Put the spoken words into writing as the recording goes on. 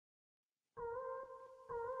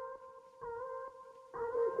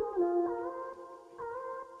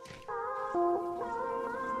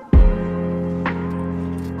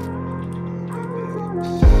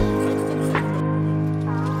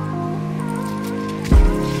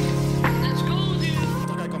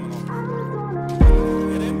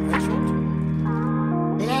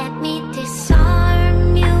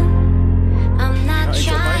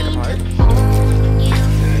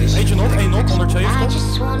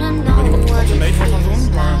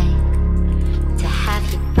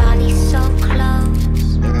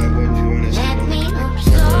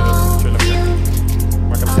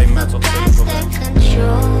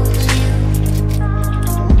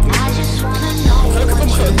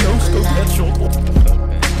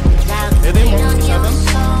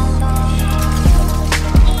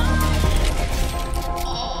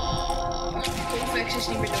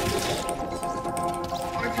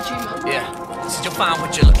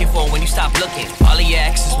looking for when you stop looking. All of your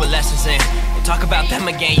exes with lessons in. Talk about them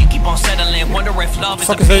again, you keep on settling. Wonder if love is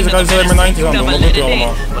a pain of the medicine. You never let it in.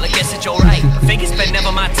 Well, I guess it's alright. Figures but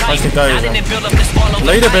never my type. I didn't build up this wall over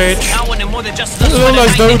time. I wanted more than just lust for the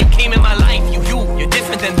night that you came in my life. You're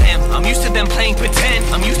different than them. I'm used to them playing pretend.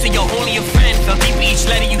 I'm used to you're only a friend. Felt deep each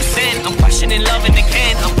letter you send. I'm questioning love and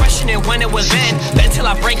again. I'm questioning when it will end. Then till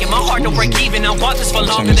I break it, my heart don't break even. I want this for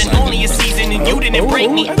longer than only a season. And you didn't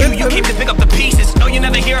break me. You came to pick up the pieces. No, you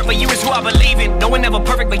never hear it, but you is who I believe in. No one ever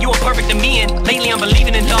perfect, but you are perfect to me. And lately I'm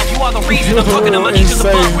believing in love. You are the reason. I'm talking to my angels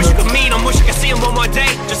above. Wish you could meet him. Wish I could see him one more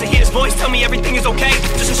day. Just to hear his voice tell me everything is okay.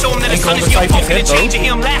 Just to show him that his son is your hope. And change and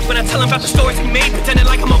hear him laugh when I tell him about the stories we made, pretending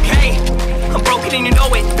like I'm okay. I'm broken and you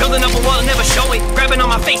know it. Building up a wall and never show it. Grabbing on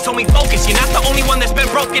my face told me focus. You're not the only one that's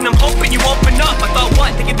been broken. I'm hoping you open up. I thought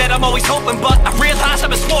what? Thinking that I'm always hoping, but I realized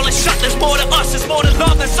I've been swollen shut. There's more to us. There's more to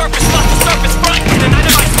love than surface stuff. The surface front. And I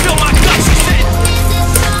know I spill my guts. She said.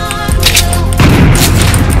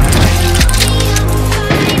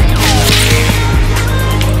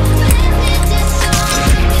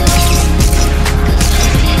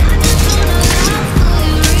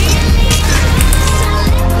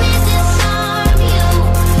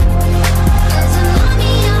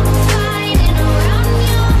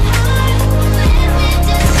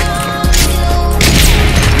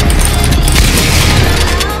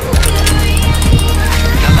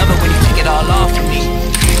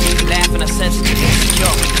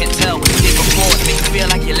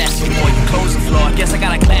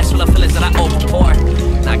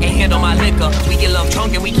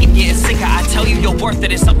 That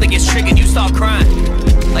if something gets triggered, you start crying.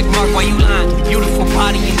 Like Mark, why you lying? Beautiful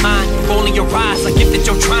body and mind, rolling your eyes, like if that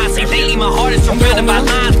you're trying. Say lately my heart is surrounded by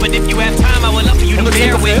lines, but if you have time, I would love for you to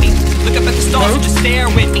bear with me. Look up at the stars and just stare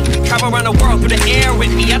with me. Travel around the world through the air with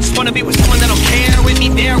me. I just wanna be with someone that'll care with me,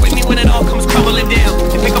 there with me when it all comes crumbling down.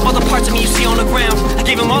 And pick up all the parts of me you see on the ground. I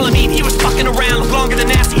gave him all of me, he was fucking around. Look longer than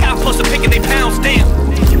nasty, how I'm supposed to pick it, they pounds, damn.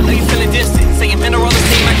 I know you feeling distant, saying men are all the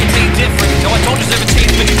same, I can tell you different. No, I told you never change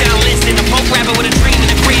when you down listening. I'm programming with a dream and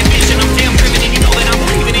a great vision. I'm damn driven and you know that I'm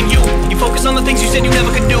believing in you. You focus on the things you said you never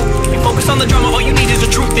could do. You focus on the drama, all you need is the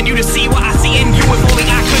truth. And you to see what I see in you, if only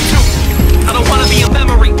I could too. I don't wanna be a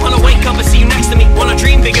memory, wanna wake up and see you next to me. Wanna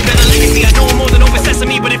dream big and better legacy. I know I'm more than over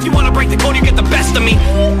sesame, but if you wanna break the code, you get the best of me.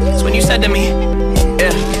 That's when you said to me, yeah,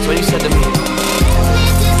 that's when you said to me.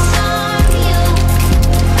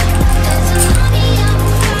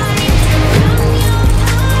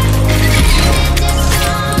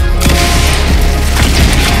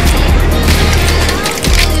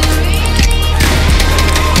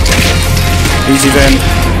 Easy win.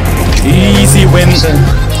 Easy win.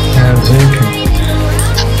 Ja, zeker.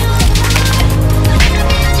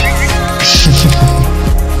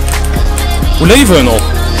 Hoe leven we nog?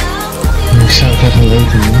 Ik zou het even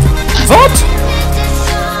weten, man. Wat?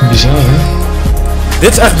 Bizar, hè?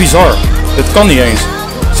 Dit is echt bizar. Dit kan niet eens.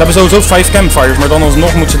 Ze hebben sowieso 5 campfires, maar dan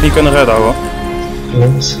alsnog moeten ze het niet kunnen redden, hoor.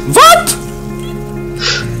 Klopt. Wat?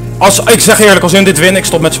 Ik zeg eerlijk, als hun dit winnen, ik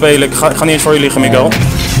stop met spelen. Ik ga niet eens voor je liggen, Miguel.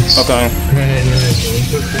 Oké. Nee.